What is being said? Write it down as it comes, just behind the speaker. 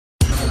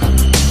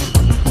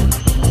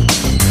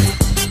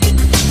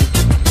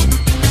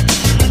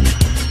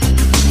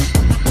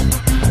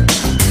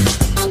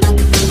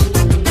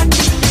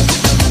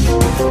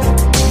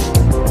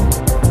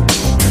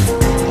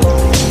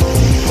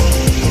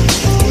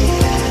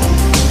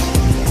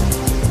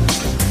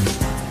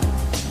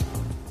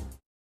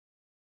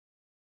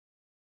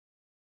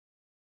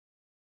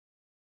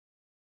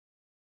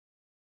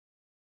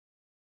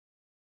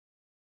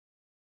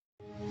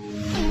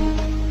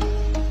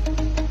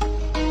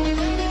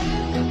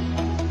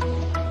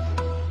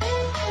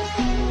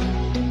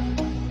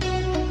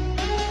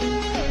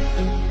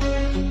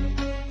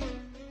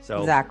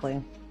So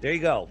exactly. There you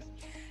go.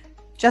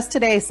 Just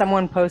today,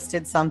 someone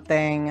posted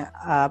something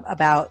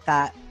about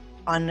that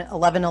on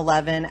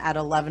 11/11 at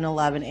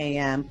 11:11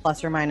 a.m.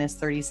 plus or minus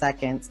 30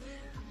 seconds.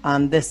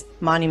 This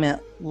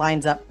monument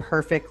lines up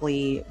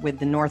perfectly with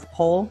the North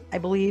Pole, I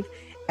believe.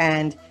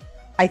 And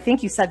I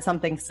think you said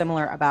something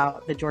similar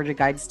about the Georgia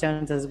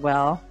Guidestones as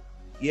well.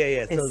 Yeah.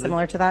 Is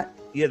similar to that?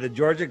 Yeah, the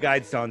Georgia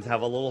Guidestones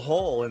have a little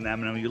hole in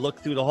them. And when you look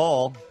through the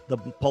hole, the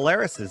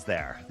Polaris is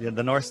there,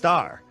 the North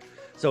Star.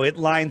 So it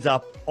lines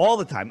up all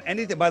the time.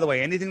 Anything, by the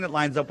way, anything that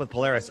lines up with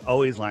Polaris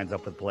always lines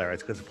up with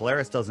Polaris because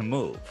Polaris doesn't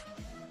move,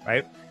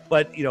 right?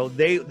 But,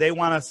 they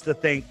want us to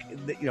think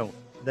that,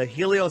 the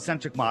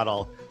heliocentric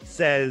model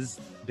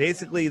says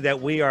basically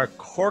that we are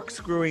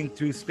corkscrewing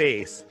through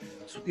space,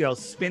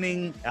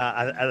 spinning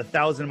at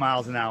 1,000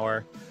 miles an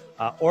hour,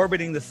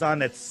 orbiting the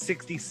sun at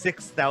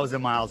 66,000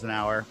 miles an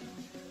hour,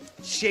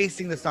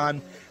 chasing the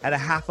sun at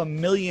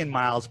 500,000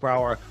 miles per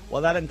hour,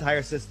 while that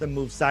entire system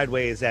moves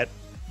sideways at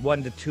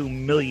 1 to 2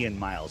 million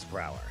miles per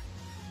hour.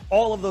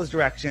 All of those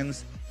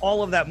directions,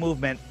 all of that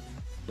movement,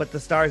 but the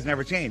stars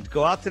never change.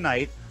 Go out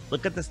tonight,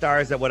 look at the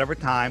stars at whatever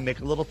time, make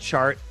a little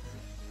chart,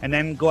 and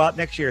then go out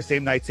next year,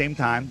 same night, same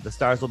time. The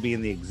stars will be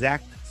in the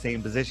exact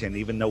same position,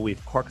 even though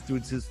we've corked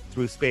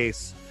through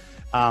space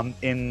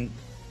in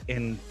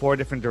 4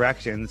 different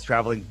directions,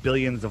 traveling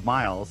billions of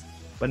miles,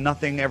 but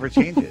nothing ever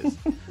changes.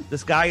 The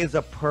sky is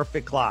a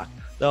perfect clock.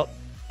 So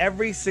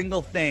every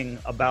single thing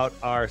about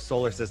our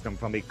solar system,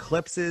 from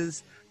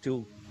eclipses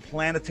to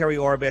planetary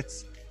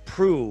orbits,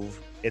 prove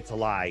it's a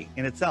lie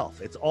in itself.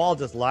 It's all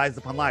just lies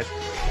upon lies.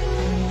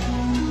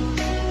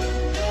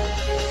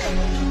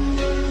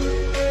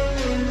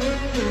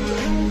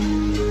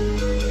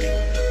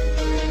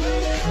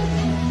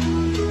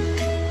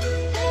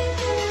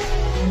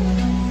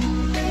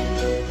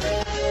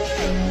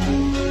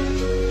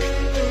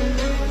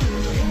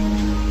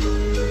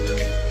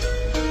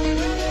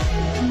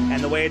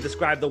 The way I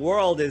describe the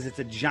world is it's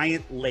a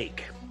giant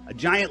lake. A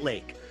giant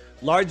lake.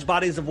 Large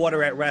bodies of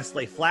water at rest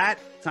lay flat,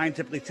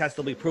 scientifically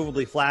testably,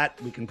 provably flat.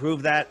 We can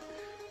prove that.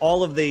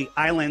 All of the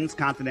islands,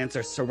 continents,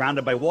 are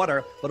surrounded by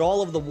water, but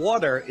all of the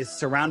water is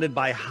surrounded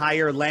by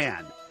higher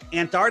land.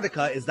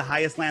 Antarctica is the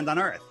highest land on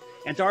Earth.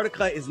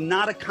 Antarctica is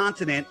not a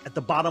continent at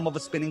the bottom of a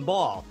spinning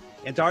ball.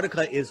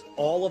 Antarctica is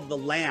all of the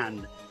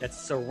land that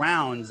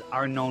surrounds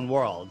our known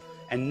world,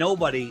 and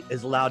nobody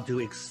is allowed to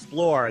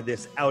explore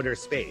this outer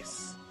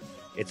space.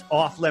 It's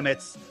off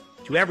limits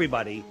to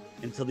everybody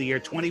until the year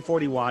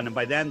 2041, and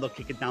by then they'll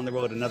kick it down the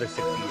road another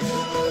 60 years.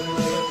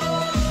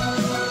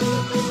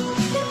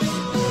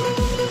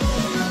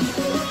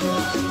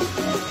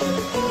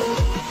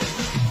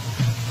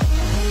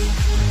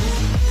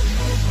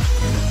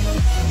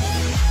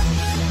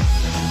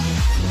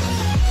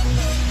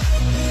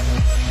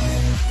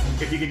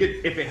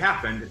 If it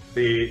happened,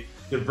 the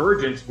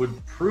divergence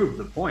would prove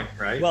the point,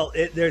 right? Well,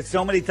 there's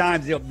so many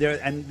times,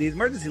 and these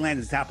emergency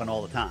landings happen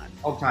all the time.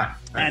 All the time.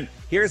 Right? And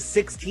here's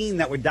 16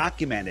 that were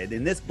documented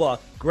in this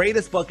book.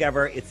 Greatest book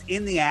ever. It's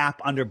in the app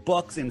under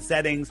books and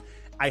settings.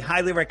 I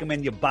highly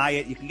recommend you buy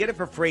it. You can get it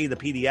for free, the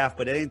PDF,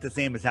 but it ain't the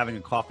same as having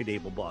a coffee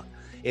table book.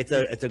 It's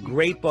a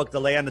great book to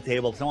lay on the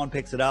table. If someone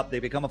picks it up, they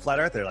become a flat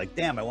earther. Like,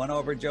 damn, I went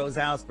over to Joe's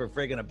house for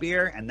friggin' a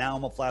beer, and now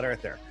I'm a flat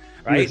earther.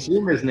 Right? You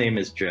assume his name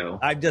is Joe.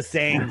 I'm just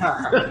saying.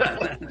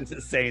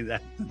 Just saying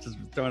that. Just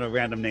throwing a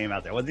random name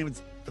out there. I wasn't even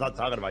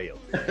talking about you.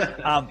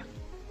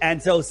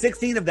 And so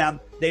 16 of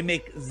them, they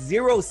make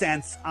 0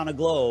 sense on a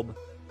globe,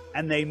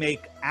 and they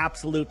make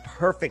absolute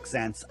perfect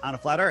sense on a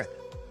flat Earth.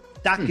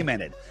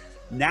 Documented.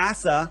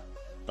 NASA,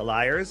 the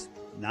liars,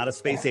 not a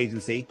space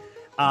agency,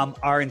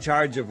 are in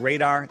charge of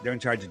radar. They're in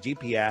charge of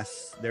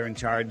GPS. They're in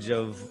charge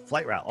of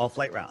all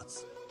flight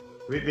routes.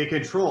 They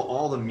control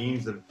all the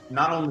means of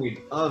not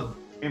only of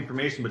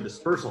information, but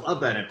dispersal of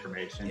that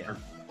information. Yeah. Or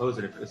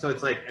positive. So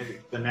it's like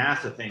the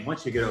NASA thing.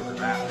 Once you get over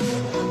that.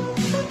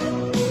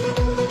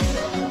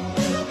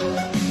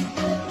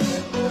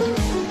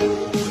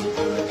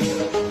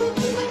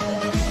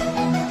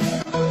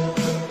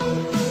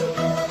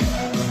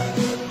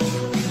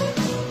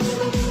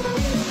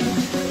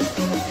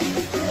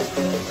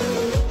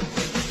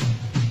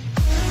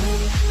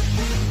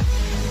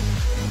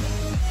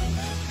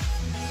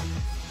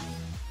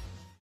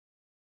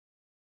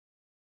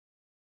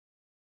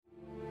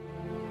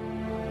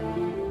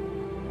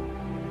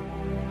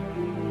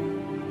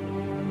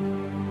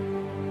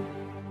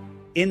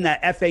 In the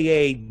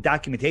FAA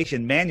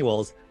documentation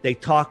manuals, they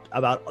talked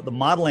about the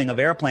modeling of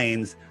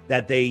airplanes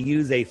that they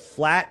use a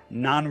flat,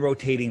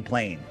 non-rotating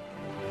plane.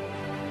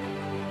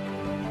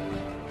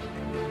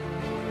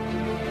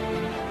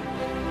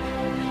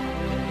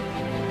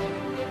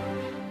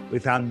 We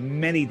found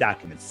many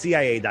documents,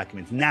 CIA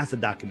documents, NASA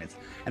documents,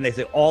 and they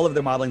say all of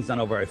their modeling is done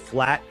over a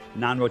flat,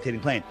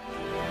 non-rotating plane.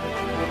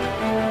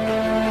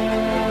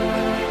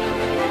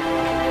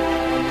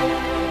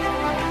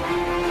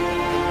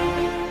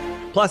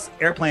 Plus,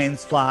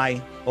 airplanes fly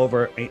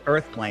over an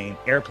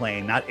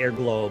airplane, not air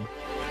globe.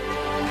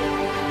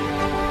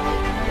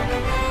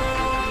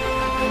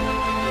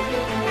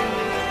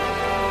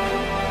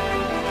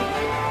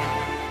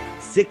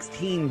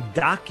 16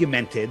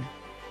 documented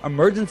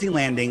emergency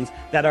landings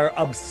that are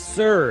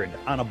absurd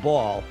on a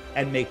ball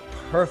and make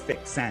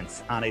perfect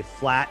sense on a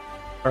flat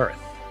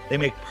Earth. They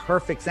make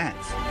perfect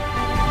sense.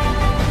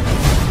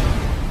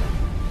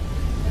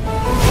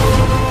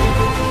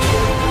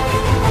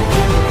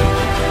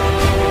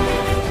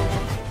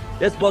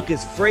 This book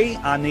is free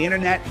on the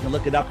internet. You can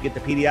look it up, get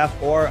the PDF,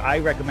 or I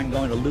recommend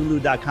going to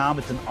lulu.com.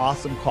 It's an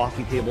awesome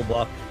coffee table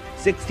book.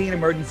 16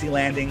 emergency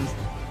landings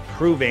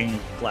proving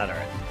flat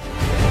Earth.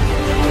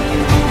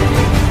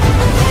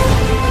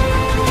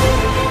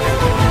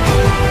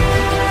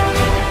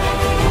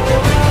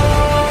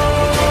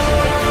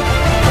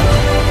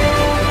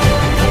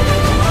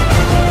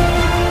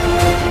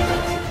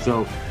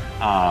 So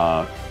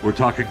we're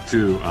talking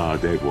to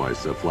Dave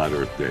Weiss, Flat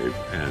Earth Dave,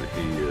 and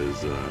he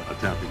is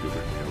attempting to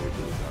bring me over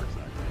to the dark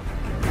side.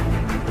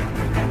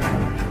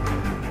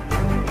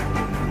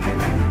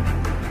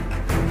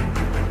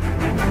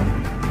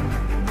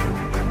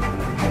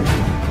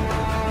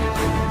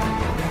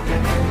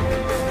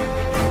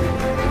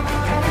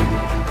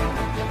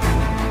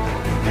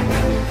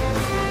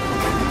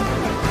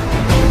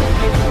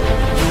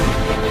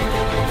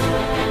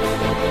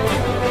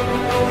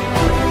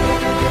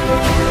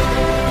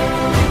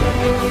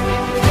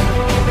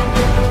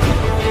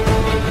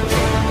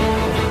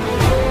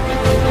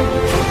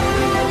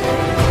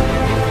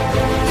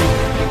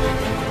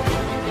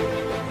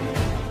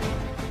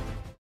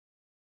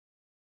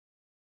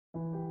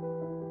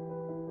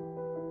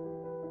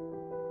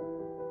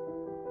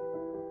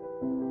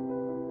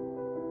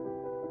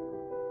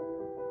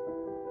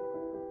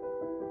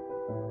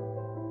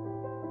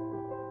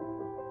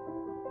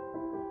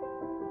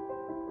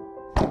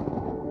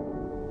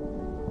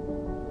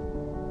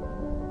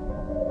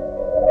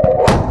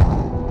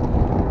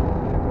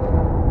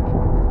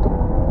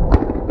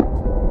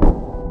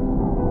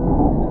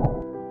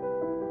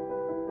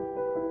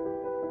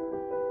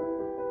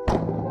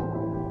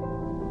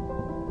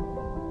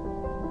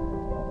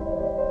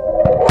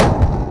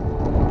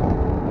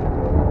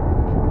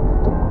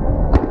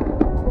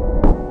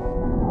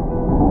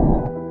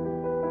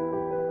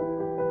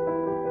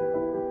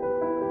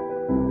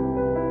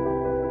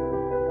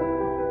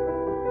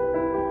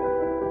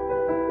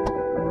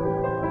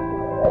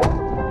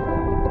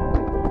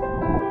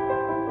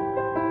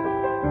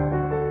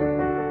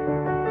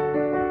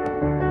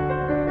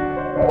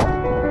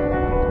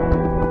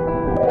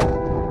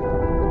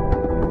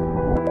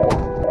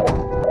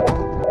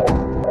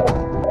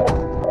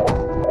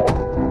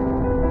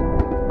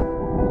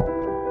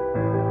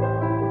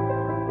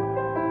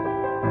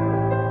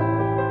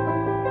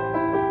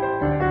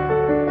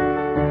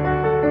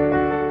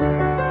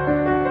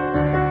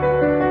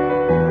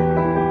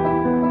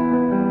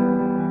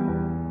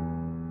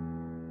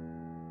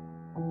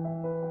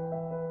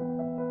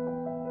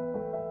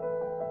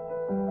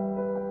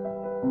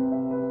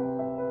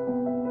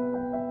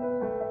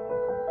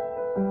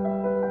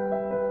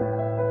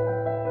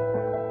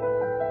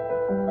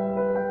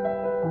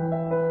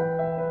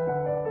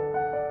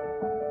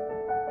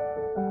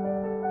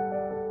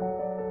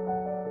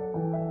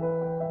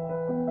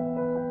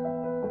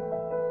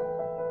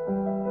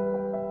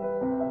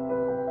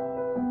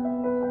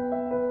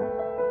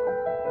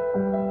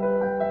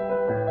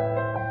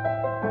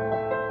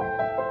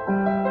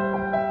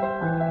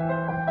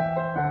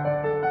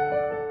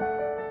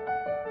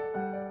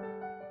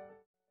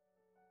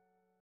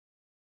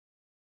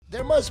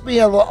 There must be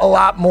a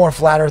lot more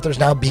flat earthers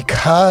now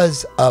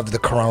because of the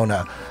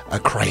corona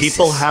crisis.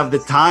 People have the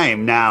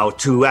time now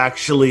to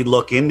actually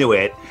look into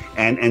it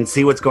and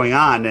see what's going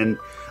on.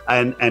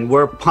 And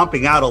we're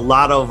pumping out a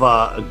lot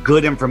of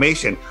good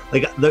information.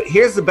 Like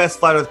here's the best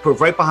flat earth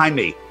proof right behind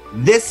me.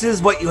 This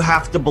is what you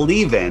have to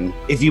believe in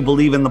if you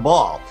believe in the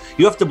ball.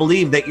 You have to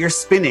believe that you're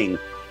spinning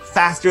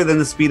faster than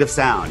the speed of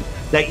sound,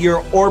 that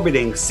you're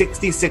orbiting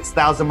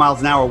 66,000 miles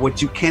an hour, which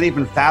you can't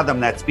even fathom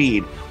that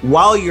speed,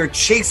 while you're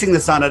chasing the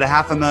sun at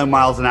 500,000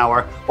 miles an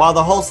hour, while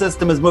the whole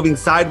system is moving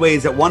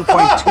sideways at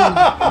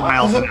 1.2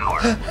 miles an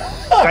hour.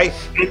 Okay?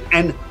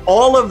 And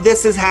all of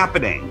this is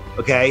happening,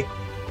 okay?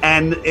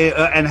 And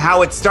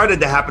how it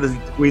started to happen is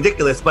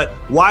ridiculous, but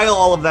while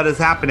all of that is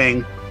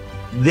happening,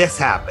 this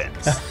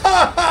happens.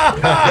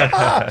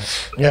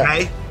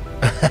 Okay?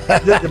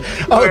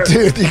 Oh,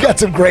 dude, you got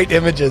some great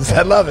images.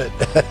 I love it.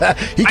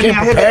 He came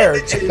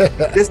prepared.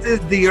 This is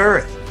the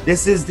Earth.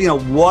 This is,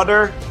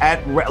 water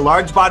at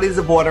large bodies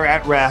of water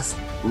at rest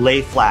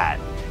lay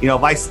flat.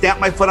 If I stamped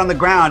my foot on the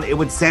ground, it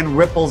would send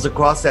ripples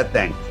across that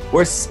thing.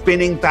 We're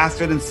spinning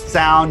faster than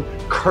sound,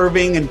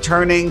 curving and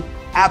turning.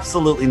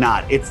 Absolutely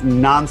not. It's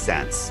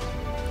nonsense.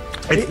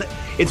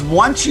 It's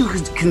once you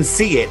can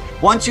see it,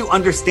 once you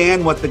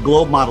understand what the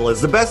globe model is,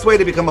 the best way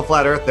to become a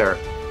flat earther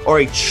or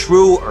a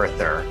true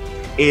earther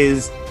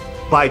is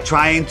by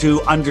trying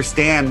to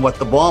understand what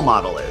the ball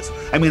model is.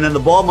 And the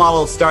ball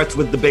model starts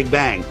with the Big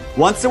Bang.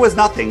 Once there was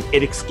nothing,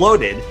 it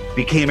exploded,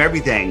 became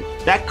everything.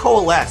 That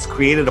coalesced,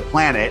 created a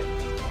planet,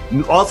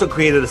 also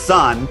created a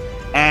sun,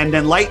 and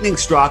then lightning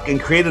struck and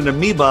created an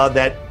amoeba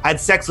that had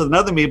sex with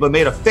another amoeba,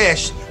 made a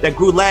fish that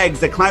grew legs,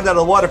 that climbed out of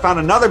the water, found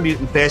another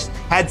mutant fish,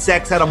 had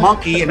sex, had a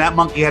monkey, and that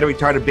monkey had a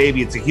retarded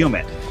baby. It's a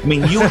human. I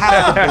mean, you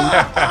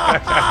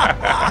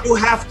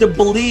have to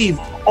believe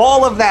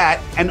all of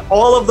that, and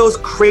all of those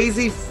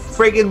crazy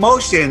friggin'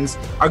 motions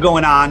are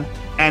going on,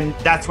 and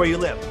that's where you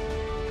live.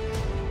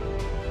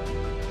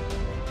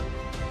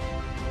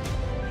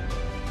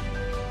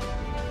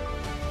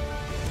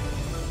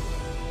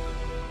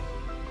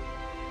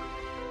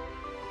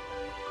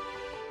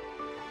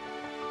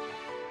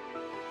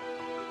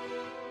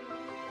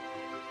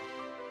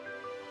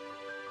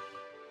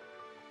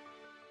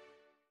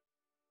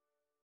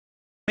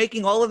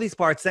 Making all of these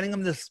parts, sending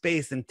them to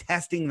space and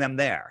testing them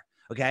there.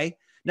 Okay.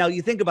 Now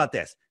you think about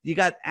this. You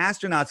got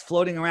astronauts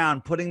floating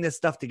around, putting this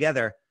stuff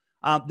together.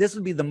 This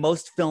would be the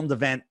most filmed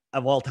event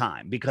of all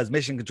time because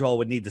Mission Control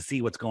would need to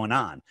see what's going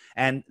on.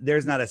 And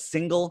there's not a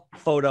single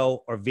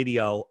photo or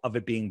video of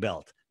it being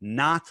built.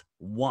 Not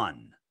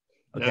one.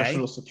 Okay.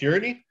 National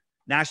security?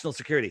 National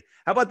security.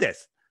 How about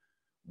this?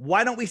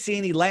 Why don't we see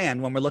any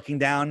land when we're looking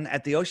down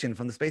at the ocean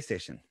from the space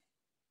station?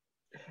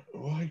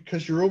 Why?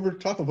 Because you're over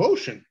top of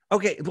ocean.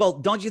 Okay, well,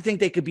 don't you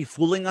think they could be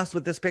fooling us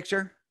with this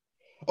picture?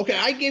 Okay,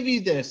 I give you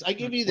this.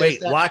 Wait,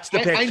 watch the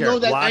picture. I know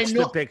that. Watch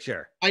the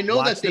picture. I know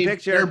watch that they've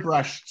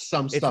airbrushed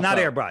some stuff. It's not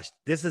airbrushed.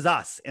 This is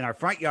us in our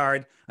front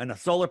yard on a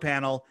solar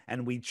panel,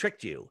 and we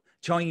tricked you,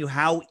 showing you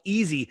how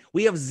easy.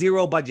 We have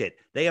zero budget.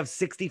 They have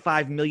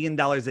 $65 million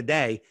a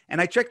day,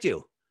 and I tricked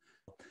you.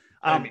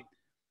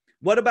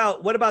 What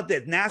about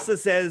this? NASA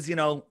says,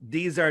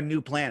 these are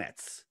new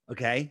planets.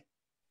 Okay.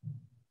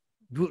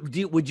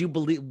 Would you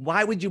believe?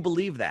 Why would you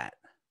believe that?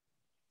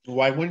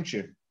 Why wouldn't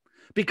you?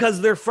 Because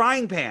they're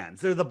frying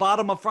pans. They're the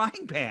bottom of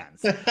frying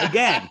pans.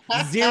 Again,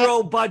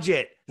 zero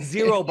budget.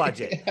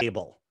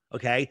 Table.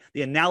 Okay.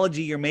 The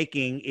analogy you're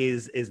making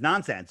is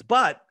nonsense.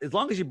 But as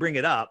long as you bring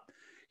it up,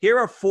 here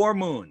are 4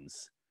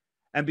 moons.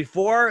 And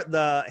before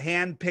the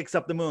hand picks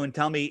up the moon,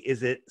 tell me,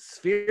 is it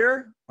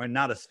sphere or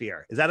not a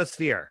sphere? Is that a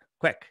sphere?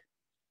 Quick.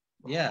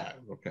 Yeah.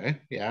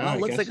 Okay. Yeah. Well,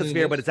 it looks like a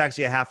sphere, but it's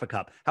actually a half a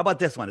cup. How about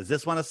this one? Is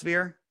this one a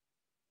sphere?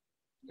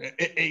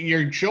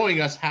 You're showing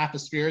us half a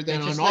sphere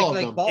then on all of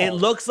them. Balls. It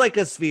looks like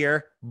a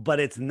sphere, but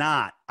it's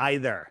not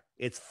either.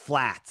 It's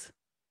flat.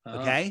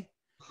 Okay.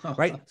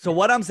 Right. So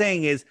what I'm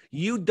saying is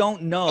you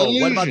don't know.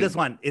 Illusion. What about this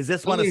one? Is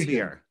this one a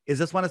sphere? Is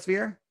this one a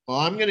sphere? Well,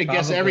 I'm going to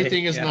guess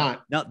everything is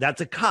not. No,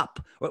 that's a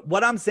cup.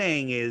 What I'm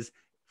saying is,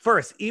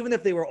 first, even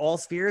if they were all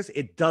spheres,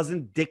 it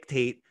doesn't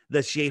dictate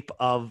the shape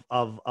of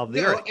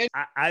the Earth.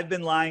 I've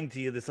been lying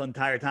to you this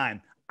entire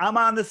time. I'm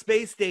on the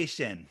space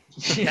station.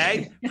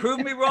 Okay, prove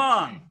me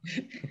wrong.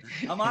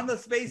 I'm on the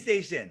space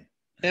station.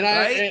 And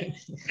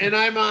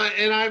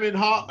I'm in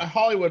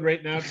Hollywood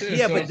right now too.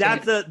 Yeah, so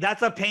but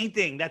that's a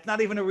painting. That's not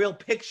even a real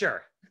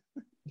picture.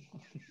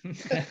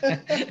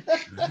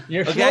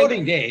 You're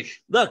floating, Dave.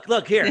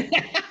 Look here.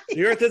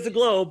 The Earth is a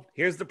globe.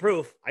 Here's the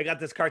proof. I got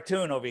this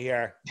cartoon over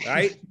here.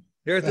 Right?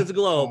 The Earth is a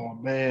globe. Oh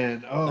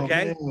man. Oh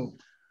okay. Man.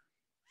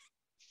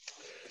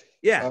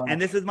 Yeah,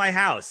 and this is my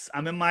house.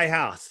 I'm in my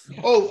house.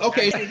 Oh,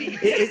 okay.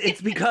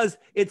 It's because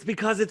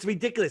it's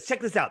ridiculous. Check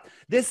this out.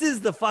 This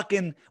is the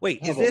fucking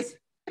wait. Hubble. Is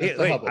this?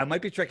 Wait, I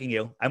might be tricking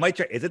you.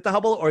 Is it the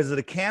Hubble or is it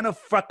a can of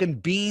fucking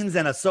beans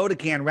and a soda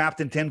can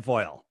wrapped in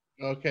tinfoil?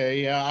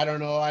 Okay, yeah, I don't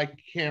know. I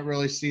can't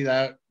really see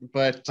that,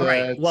 but all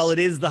right. Well, it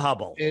is the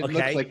Hubble. It okay.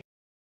 looks like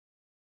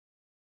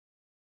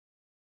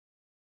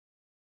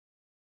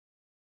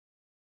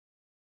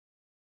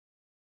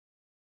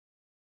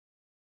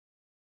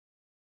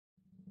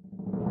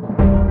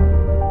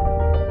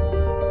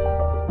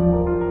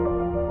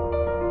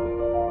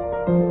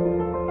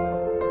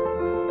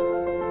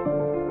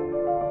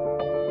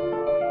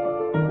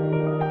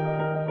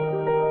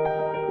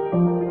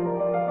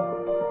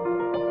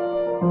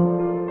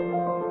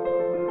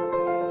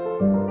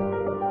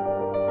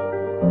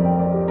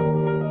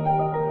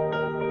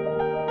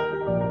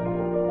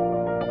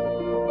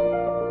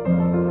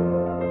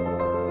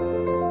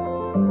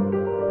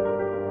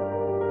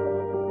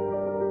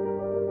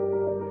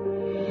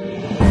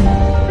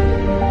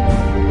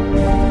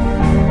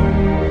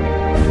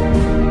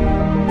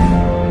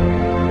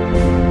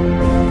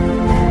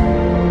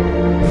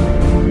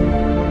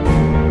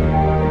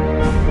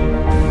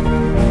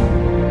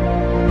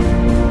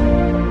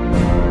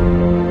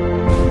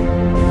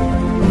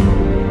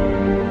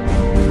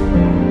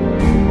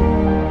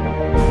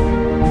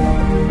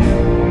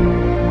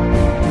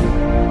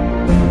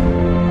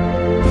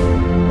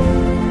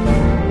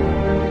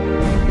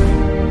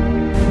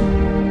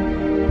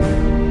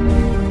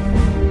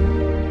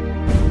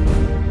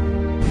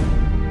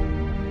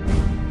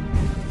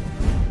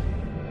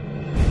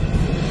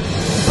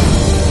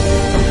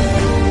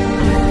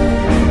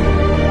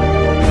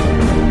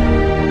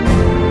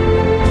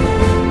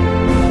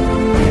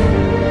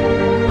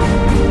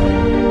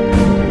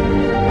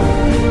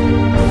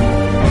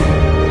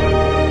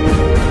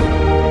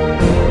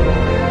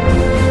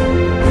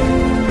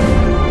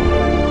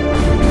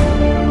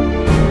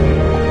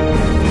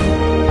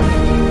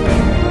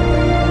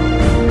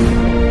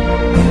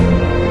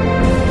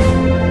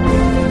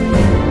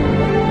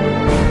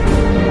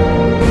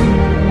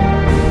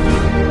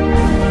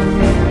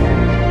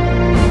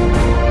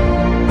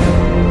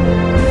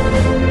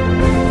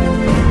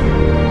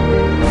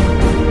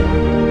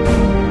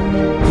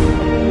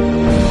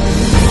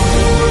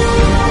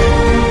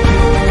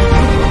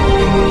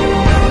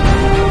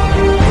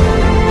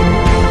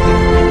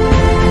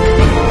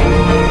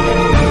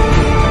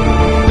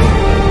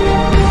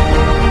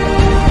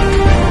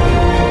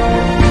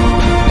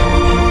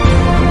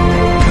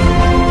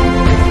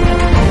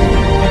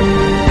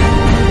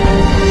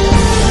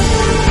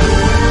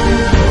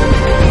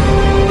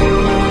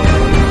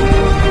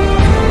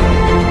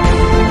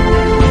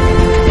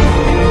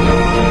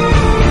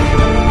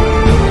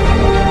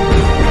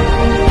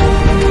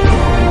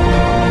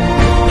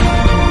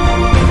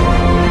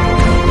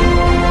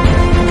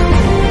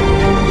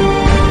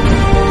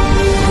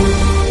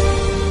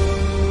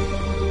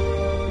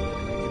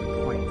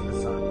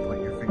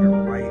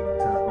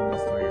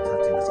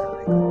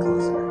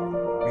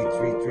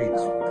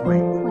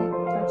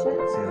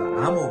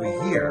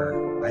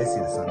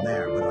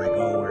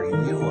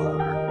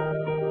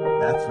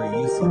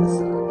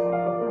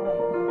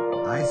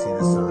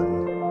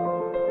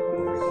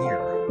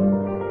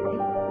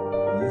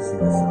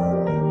the sun.